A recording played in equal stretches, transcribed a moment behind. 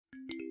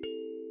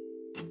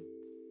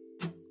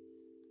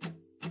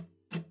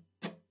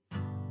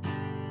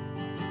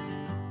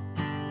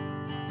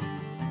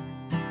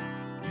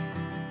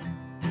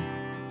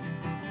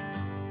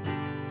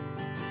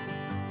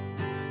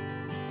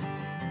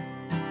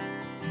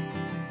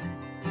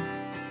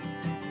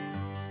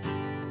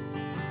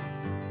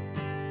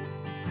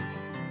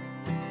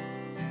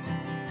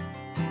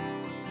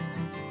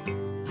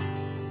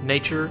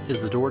Nature is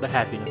the door to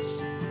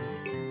happiness.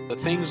 The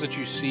things that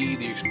you see,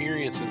 the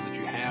experiences that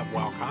you have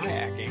while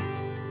kayaking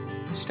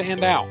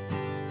stand out.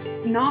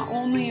 Not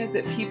only is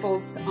it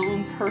people's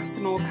own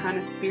personal kind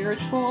of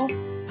spiritual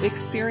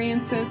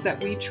experiences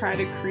that we try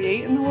to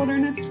create in the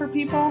wilderness for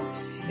people,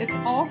 it's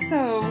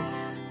also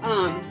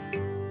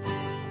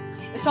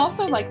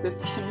like this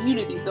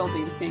community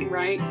building thing,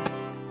 right?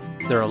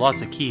 There are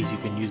lots of keys you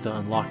can use to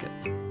unlock it.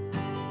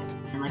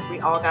 And like we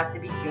all got to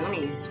be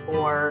Goonies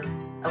for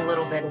a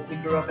little bit if we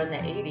grew up in the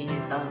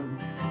 80s.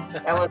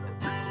 That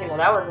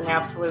was an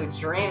absolute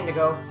dream to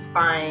go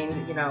find,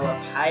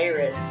 a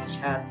pirate's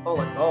chest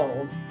full of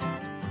gold.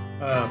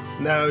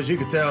 Now, as you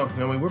can tell,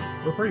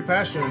 we're pretty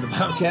passionate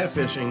about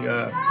catfishing.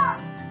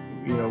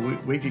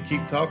 We could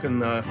keep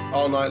talking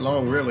all night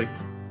long, really.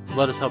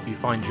 Let us help you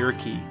find your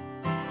key.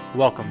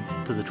 Welcome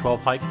to the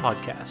 12 Hike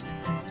Podcast.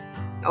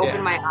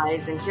 Open my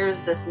eyes, and here's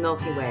this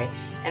Milky Way,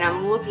 and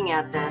I'm looking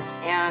at this,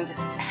 and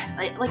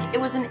like it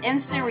was an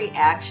instant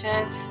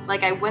reaction.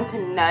 Like I went to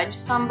nudge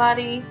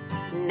somebody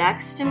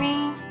next to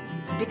me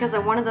because I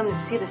wanted them to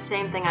see the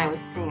same thing I was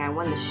seeing. I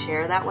wanted to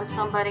share that with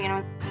somebody, and it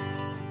was.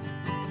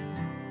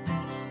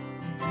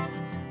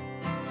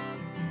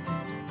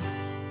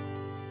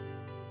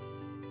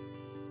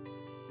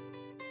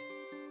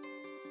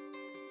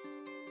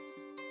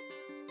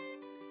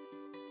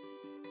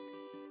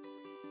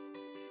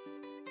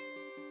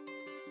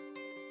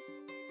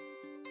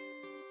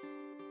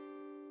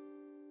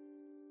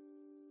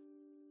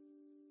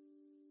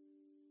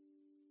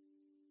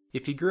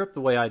 If you grew up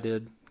the way I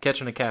did,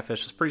 catching a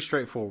catfish is pretty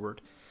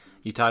straightforward.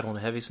 You tied on a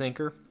heavy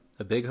sinker,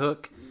 a big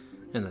hook,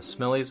 and the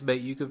smelliest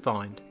bait you could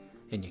find,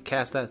 and you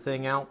cast that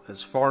thing out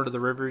as far into the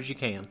river as you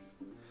can.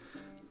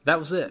 That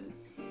was it.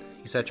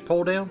 You set your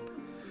pole down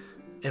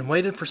and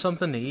waited for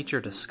something to eat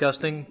your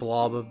disgusting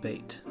blob of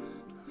bait.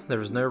 There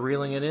was no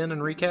reeling it in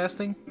and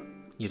recasting.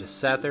 You just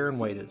sat there and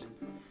waited.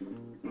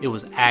 It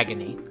was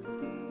agony.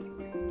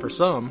 For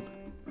some,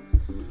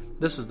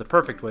 this is the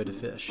perfect way to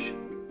fish.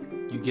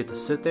 You get to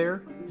sit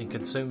there and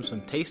consume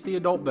some tasty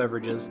adult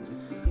beverages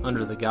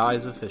under the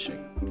guise of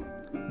fishing.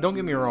 Don't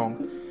get me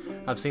wrong,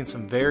 I've seen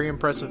some very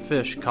impressive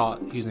fish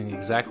caught using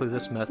exactly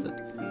this method,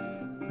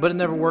 but it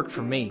never worked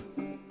for me.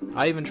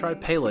 I even tried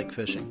pay lake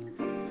fishing.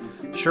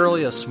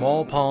 Surely a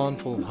small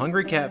pond full of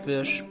hungry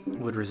catfish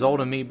would result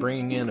in me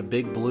bringing in a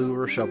big blue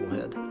or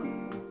shovelhead.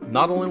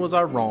 Not only was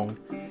I wrong,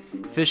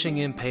 fishing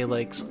in pay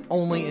lakes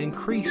only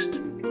increased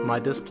my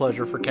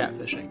displeasure for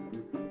catfishing.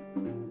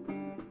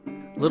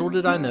 Little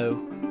did I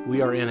know, we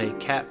are in a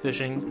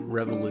catfishing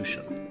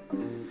revolution.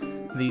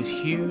 These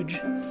huge,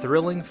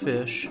 thrilling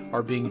fish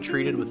are being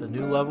treated with a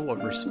new level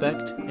of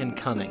respect and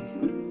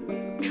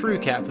cunning. True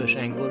catfish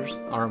anglers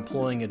are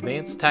employing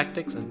advanced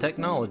tactics and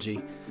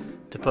technology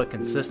to put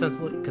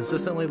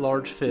consistently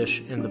large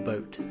fish in the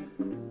boat.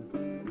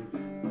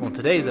 On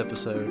today's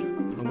episode,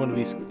 I'm going to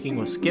be speaking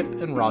with Skip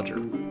and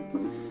Roger.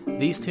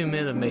 These two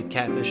men have made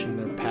catfishing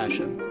their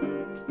passion.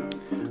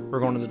 We're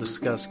going to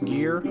discuss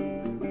gear,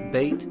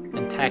 bait,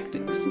 and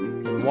tactics,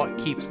 and what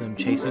keeps them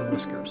chasing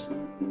whiskers.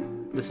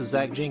 This is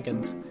Zach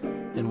Jenkins,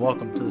 and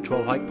welcome to the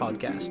 12 Hike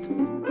Podcast.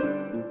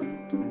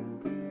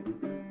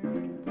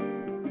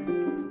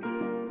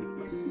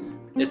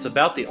 It's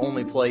about the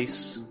only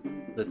place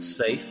that's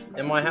safe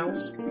in my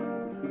house.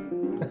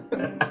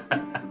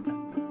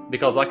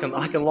 Because I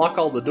can lock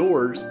all the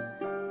doors,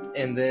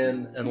 and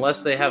then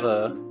unless they have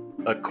a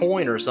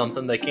coin or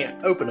something, they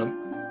can't open them.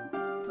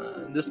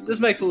 This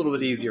makes it a little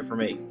bit easier for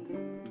me.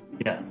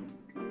 Yeah.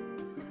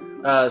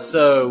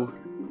 So,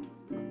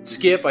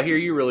 Skip, I hear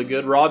you really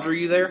good. Roger,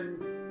 you there?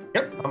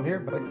 Yep, I'm here,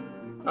 buddy.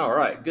 All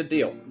right, good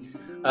deal.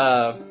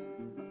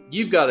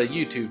 You've got a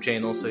YouTube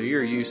channel, so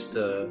you're used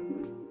to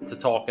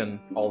talking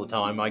all the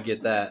time. I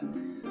get that.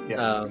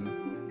 Yeah.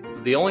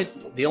 The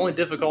only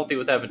difficulty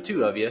with having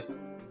two of you,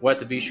 we have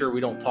to be sure we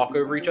don't talk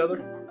over each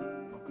other.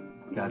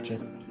 Gotcha.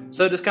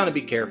 So just kind of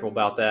be careful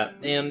about that.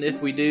 And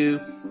if we do,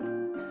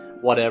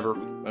 whatever.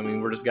 I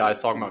mean, we're just guys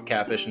talking about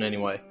catfishing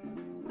anyway.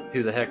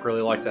 Who the heck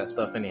really likes that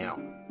stuff anyhow?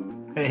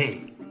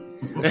 Hey.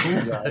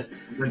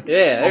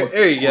 Yeah,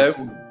 there you go.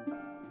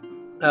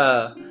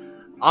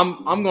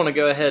 I'm going to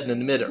go ahead and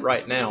admit it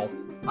right now.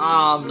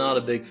 I'm not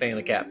a big fan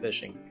of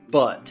catfishing,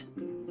 but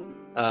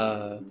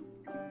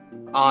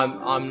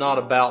I'm not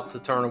about to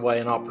turn away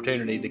an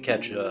opportunity to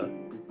catch a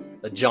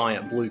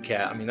giant blue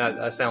cat. I mean,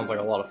 that sounds like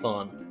a lot of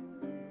fun.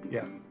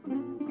 Yeah.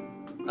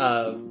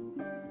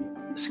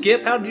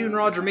 Skip, how did you and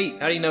Roger meet?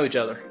 How do you know each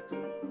other?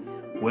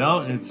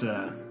 Well, it's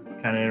a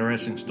kind of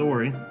interesting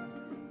story.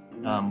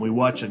 We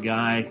watch a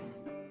guy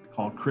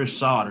called Chris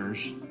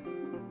Sodders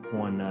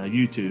on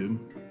YouTube,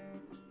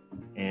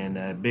 and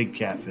a big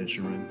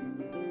catfisherman.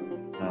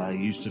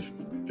 He used to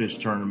fish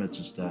tournaments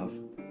and stuff.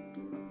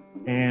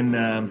 And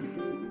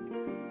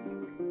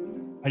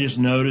I just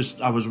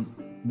noticed, I was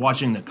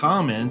watching the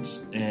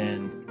comments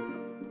and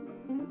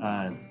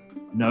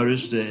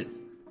noticed that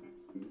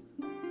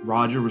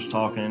Roger was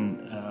talking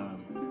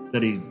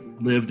that he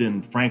lived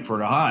in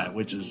Frankfurt, Ohio,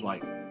 which is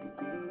like,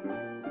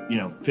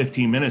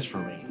 15 minutes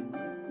from me.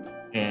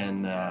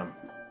 And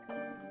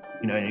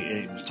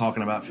he was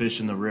talking about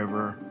fishing the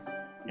river,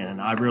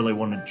 and I really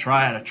wanted to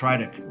try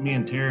it. Me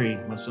and Terry,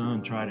 my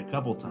son, tried a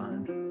couple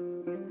times,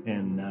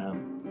 and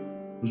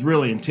was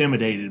really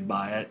intimidated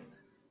by it.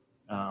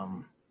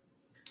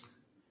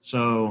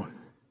 So,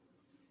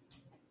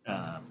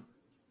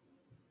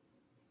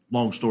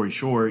 long story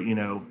short,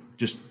 I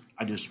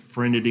just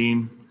friended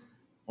him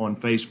on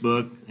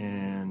Facebook,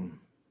 and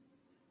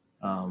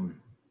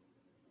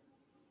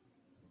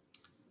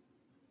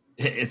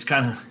it's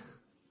kind of.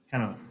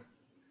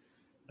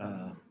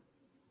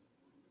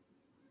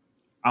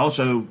 I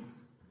also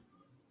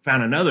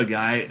found another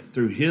guy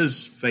through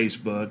his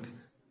Facebook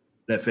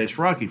that fished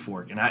Rocky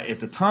Fork, and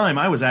at the time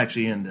I was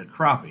actually into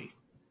crappie.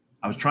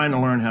 I was trying to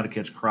learn how to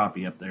catch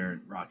crappie up there at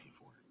Rocky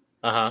Fork.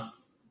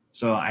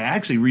 So I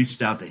actually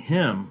reached out to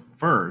him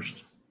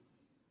first,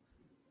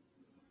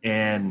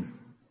 and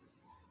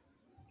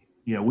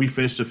we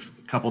fished a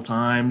couple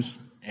times,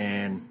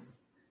 and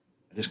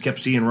I just kept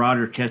seeing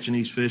Roger catching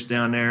these fish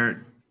down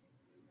there,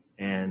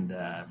 and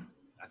I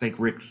think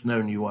Rick's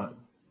known you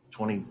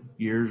 20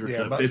 years or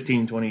so,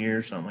 15, 20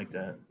 years, something like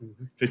that.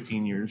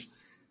 15 years.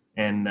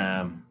 And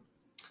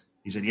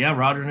he said, yeah,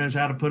 Roger knows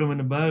how to put them in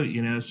the boat,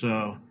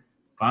 So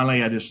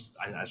finally I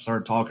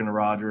started talking to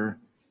Roger,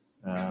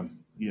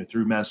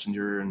 through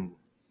Messenger, and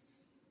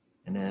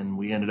then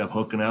we ended up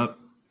hooking up,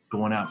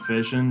 going out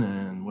fishing,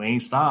 and we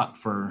ain't stopped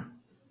for,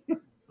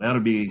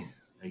 that'll be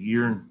a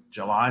year in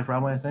July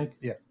probably, I think.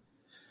 Yeah.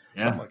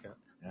 Something like that.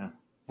 Yeah.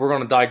 We're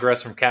going to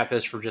digress from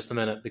catfish for just a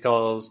minute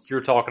because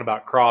you're talking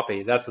about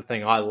crappie. That's the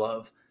thing I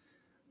love.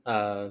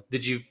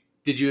 Did you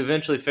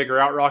eventually figure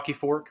out Rocky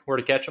Fork, where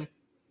to catch them?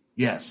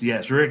 Yes.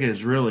 Rick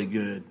is really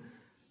good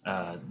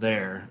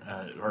there.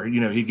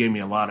 He gave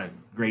me a lot of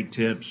great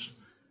tips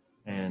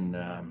and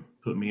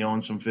put me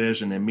on some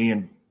fish. And then me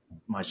and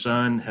my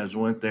son has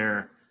went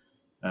there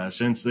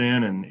since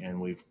then,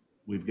 and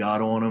we've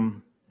got on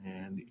them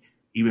and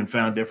even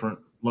found different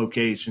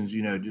locations,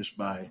 just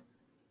by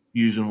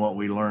using what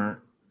we learned.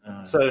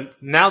 So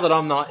now that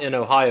I'm not in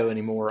Ohio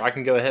anymore, I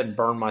can go ahead and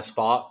burn my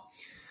spot.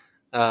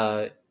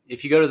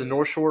 If you go to the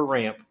North Shore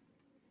ramp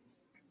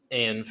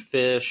and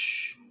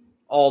fish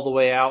all the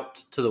way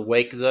out to the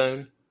wake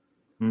zone,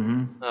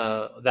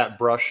 that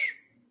brush,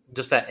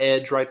 just that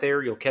edge right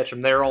there, you'll catch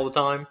them there all the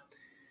time.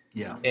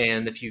 Yeah.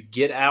 And if you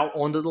get out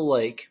onto the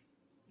lake,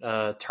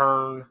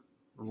 turn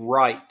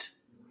right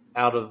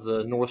out of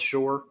the North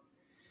Shore,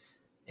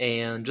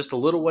 and just a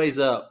little ways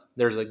up,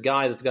 there's a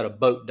guy that's got a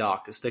boat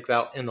dock that sticks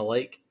out in the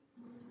lake.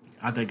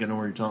 I think I know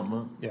what you're talking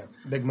about. Yeah,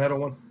 big metal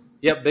one.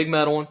 Yep, big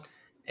metal one.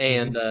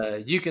 And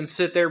you can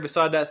sit there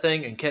beside that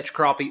thing and catch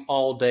crappie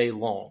all day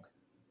long.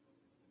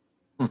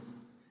 Have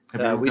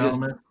you ever caught them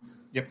there?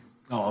 Yep.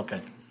 Oh,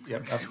 okay.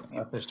 Yep,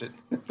 I fished it.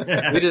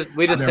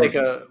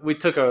 we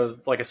took a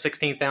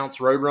 16th ounce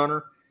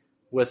Roadrunner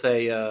with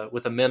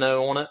a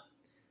minnow on it,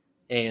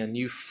 and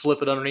you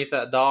flip it underneath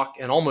that dock,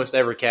 and almost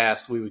every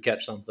cast we would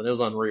catch something. It was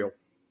unreal.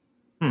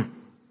 Yeah.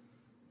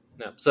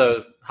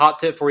 So, hot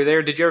tip for you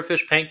there. Did you ever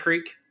fish Paint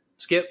Creek,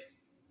 Skip?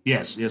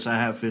 Yes, I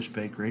have fished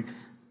Paint Creek.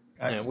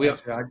 I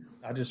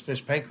just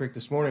fished Paint Creek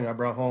this morning. I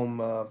brought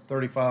home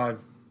 35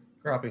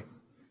 crappie.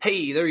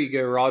 Hey, there you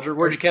go, Roger.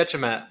 Where'd you catch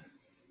them at?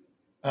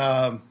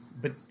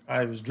 But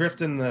I was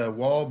drifting the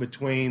wall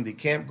between the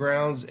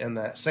campgrounds and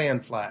that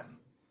sand flat.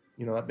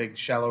 That big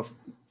shallow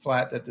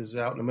flat that is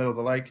out in the middle of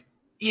the lake.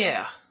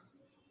 Yeah.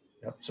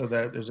 Yep. So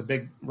there's a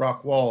big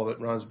rock wall that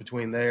runs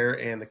between there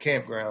and the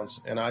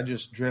campgrounds. And I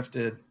just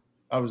drifted.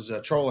 I was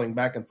trolling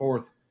back and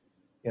forth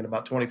in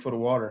about 20 foot of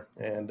water.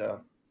 And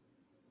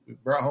we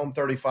brought home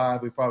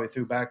 35. We probably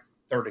threw back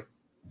 30.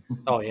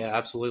 Oh, yeah,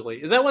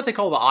 absolutely. Is that what they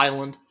call the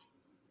island?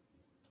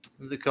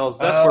 Because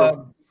that's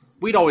where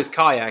we'd always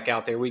kayak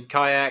out there. We'd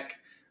kayak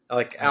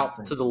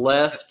out to the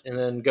left and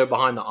then go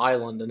behind the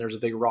island, and there's a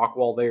big rock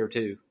wall there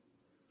too.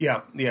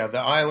 Yeah.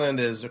 The island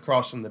is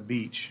across from the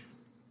beach.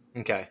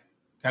 Okay.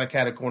 Kind of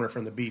cat corner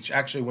from the beach.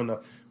 Actually,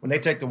 when they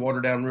take the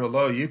water down real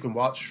low, you can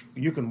walk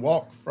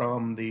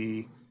from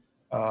the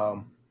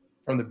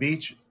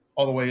beach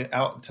all the way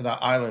out to the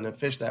island and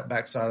fish that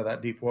backside of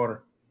that deep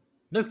water.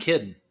 No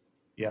kidding.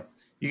 Yeah.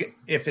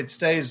 If it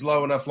stays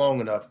low enough, long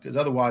enough, because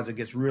otherwise it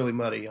gets really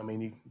muddy. I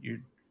mean,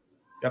 you're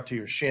up to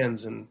your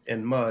shins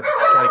in mud to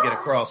try to get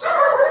across.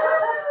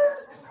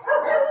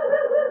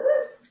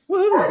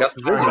 Woo!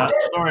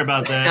 Sorry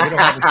about that. We don't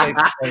have a safe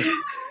place.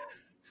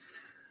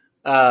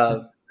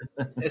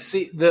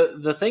 See,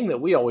 the thing that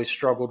we always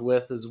struggled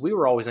with is we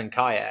were always in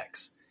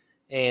kayaks.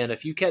 And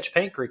if you catch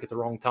Paint Creek at the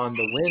wrong time,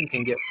 the wind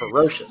can get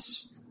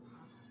ferocious.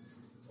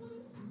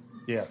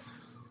 Yeah.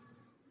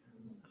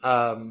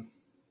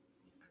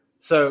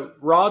 So,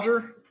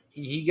 Roger,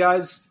 you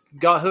guys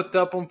got hooked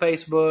up on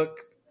Facebook.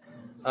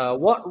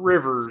 What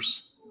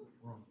rivers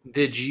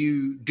do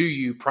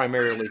you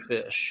primarily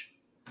fish?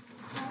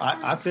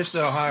 I fish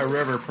the Ohio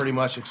River pretty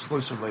much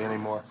exclusively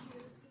anymore.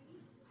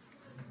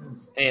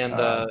 And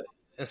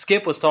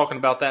Skip was talking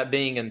about that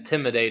being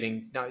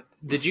intimidating. Now,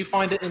 did you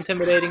find it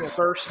intimidating at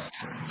first?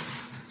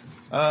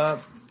 I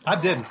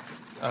didn't.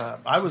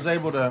 I was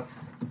able to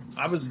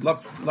I was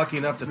lucky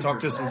enough to talk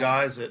to some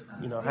guys that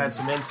had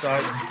some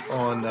insight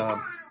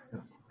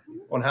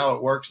on how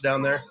it works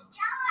down there.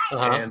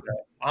 Uh-huh. And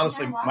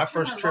honestly, my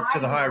first trip to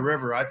the high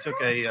river, I took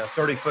a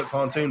 30-foot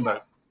pontoon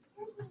boat.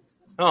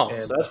 Oh,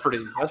 And, so that's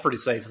pretty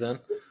safe then.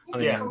 I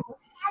mean,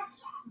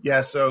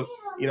 yeah. So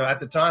at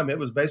the time, it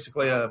was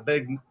basically a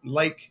big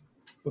lake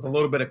with a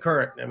little bit of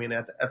current. I mean,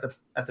 at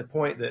the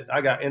point that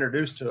I got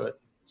introduced to it,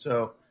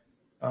 so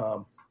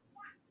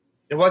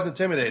it was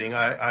intimidating.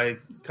 I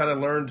kind of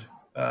learned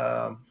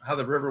how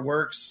the river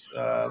works.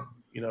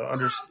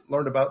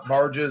 Learned about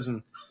barges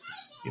and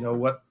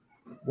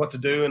what to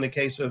do in the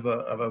case of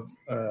a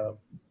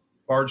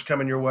barge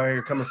coming your way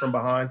or coming from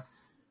behind.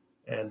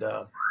 And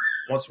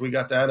once we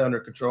got that under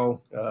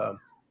control,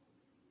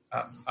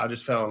 I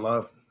just fell in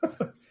love.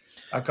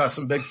 I caught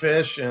some big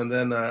fish, and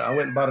then I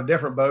went and bought a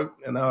different boat,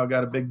 and now I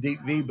got a big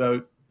deep V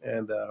boat,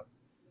 and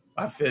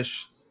I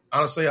fish.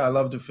 Honestly, I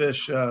love to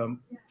fish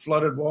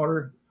flooded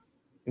water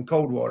and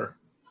cold water.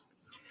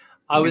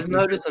 I was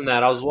noticing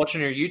that. I was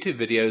watching your YouTube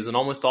videos, and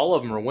almost all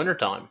of them are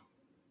wintertime.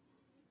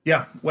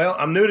 Yeah, well,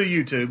 I'm new to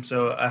YouTube,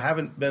 so I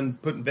haven't been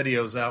putting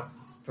videos out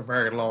for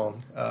very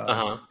long.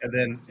 And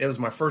then it was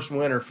my first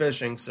winter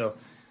fishing, so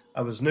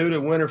I was new to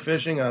winter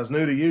fishing, and I was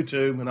new to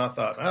YouTube, and I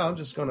thought, I'm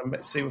just going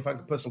to see if I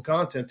can put some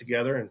content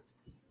together, and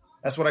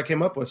that's what I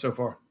came up with so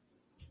far.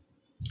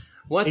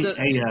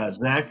 Hey,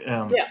 Zach,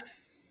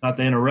 not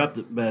to interrupt,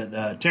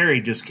 but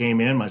Terry just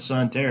came in, my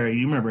son Terry.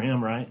 You remember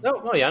him, right?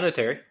 Oh yeah, I know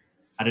Terry.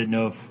 I didn't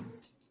know if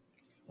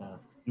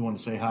you want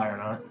to say hi or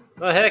not.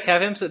 Oh, heck,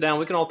 have him sit down.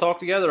 We can all talk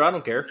together. I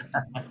don't care.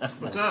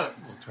 What's up?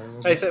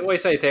 Hey, what do you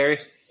say, Terry?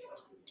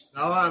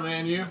 All right,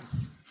 man. You?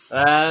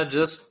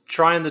 Just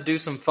trying to do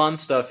some fun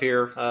stuff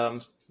here.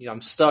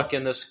 I'm stuck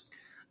in this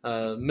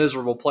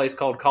miserable place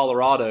called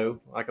Colorado.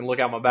 I can look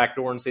out my back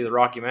door and see the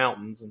Rocky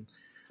Mountains, and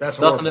That's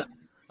nothing.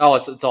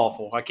 horrible. It's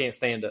awful. I can't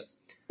stand it.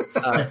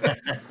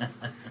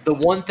 The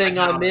one thing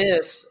I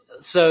miss.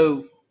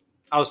 So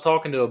I was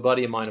talking to a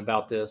buddy of mine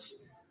about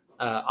this.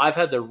 I've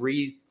had to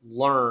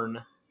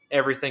relearn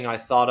everything I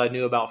thought I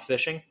knew about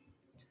fishing,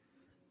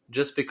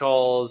 just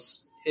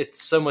because it's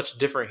so much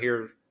different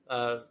here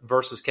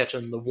versus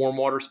catching the warm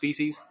water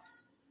species.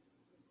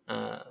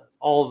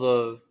 All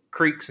the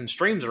creeks and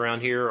streams around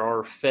here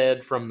are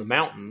fed from the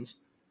mountains,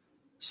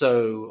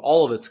 so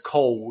all of it's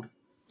cold.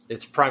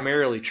 It's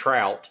primarily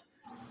trout,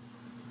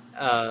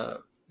 and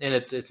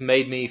it's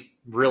made me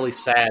really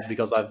sad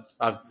because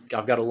I've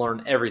got to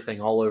learn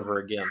everything all over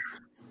again.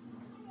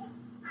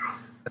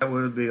 That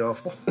would be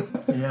awful.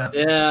 Yeah,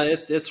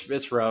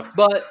 it's rough,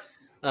 but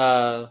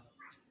I've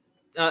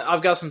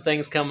got some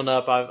things coming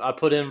up. I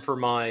put in for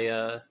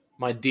my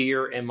my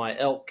deer and my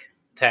elk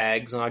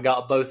tags, and I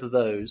got both of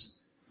those.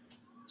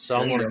 So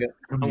I'm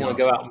gonna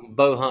go out and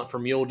bow hunt for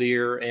mule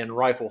deer and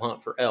rifle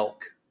hunt for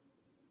elk.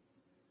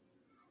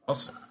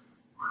 Awesome.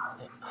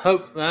 I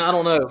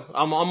don't know.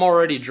 I'm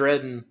already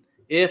dreading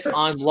if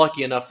I'm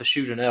lucky enough to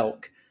shoot an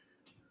elk.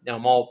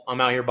 I'm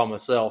out here by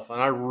myself,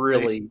 and I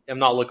really am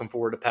not looking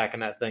forward to packing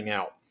that thing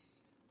out.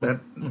 That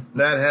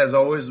has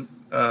always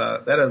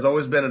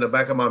been in the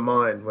back of my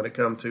mind when it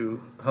comes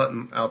to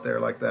hunting out there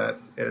like that,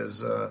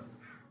 is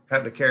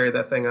having to carry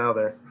that thing out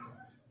of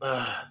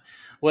there.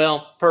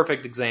 Well,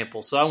 perfect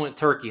example. So I went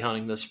turkey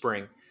hunting this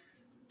spring.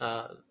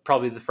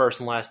 Probably the first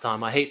and last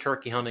time. I hate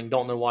turkey hunting.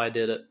 Don't know why I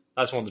did it.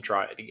 I just wanted to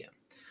try it again.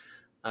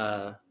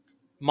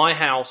 My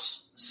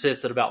house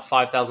sits at about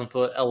 5,000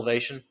 foot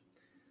elevation.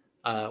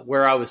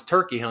 Where I was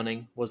turkey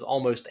hunting was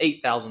almost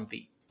 8,000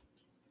 feet.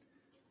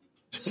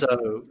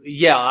 So,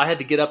 yeah, I had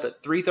to get up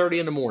at 3:30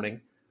 in the morning,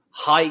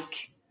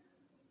 hike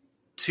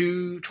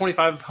to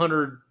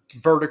 2,500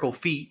 vertical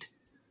feet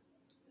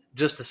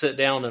just to sit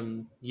down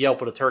and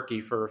yelp at a turkey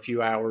for a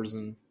few hours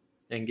and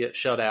get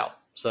shut out.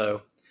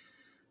 So,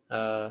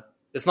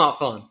 it's not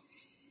fun.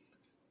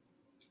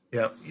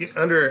 Yeah,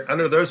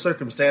 under those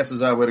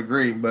circumstances, I would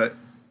agree. But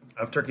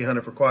I've turkey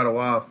hunted for quite a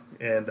while,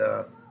 and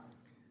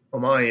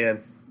on my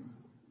end,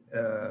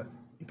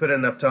 you put in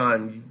enough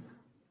time,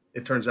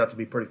 it turns out to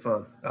be pretty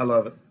fun. I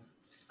love it.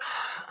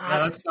 Yeah,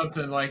 that's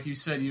something like you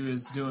said. You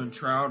was doing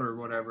trout or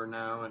whatever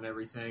now and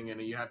everything,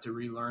 and you have to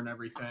relearn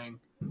everything.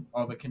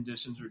 All the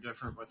conditions are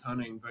different with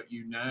hunting, but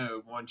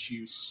once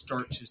you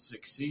start to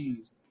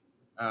succeed,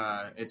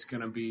 it's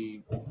going to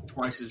be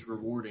twice as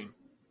rewarding.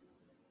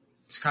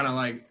 It's kind of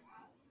like,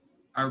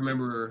 I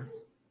remember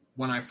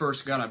when I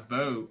first got a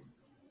boat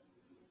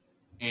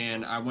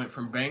and I went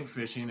from bank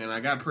fishing, and I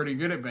got pretty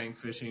good at bank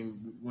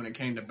fishing when it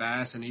came to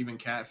bass and even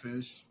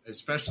catfish,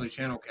 especially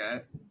channel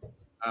cat.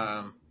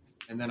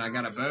 And then I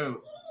got a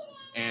boat,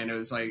 and it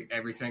was like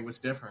everything was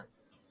different.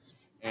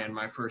 And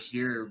my first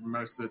year,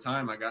 most of the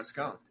time, I got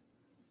skunked.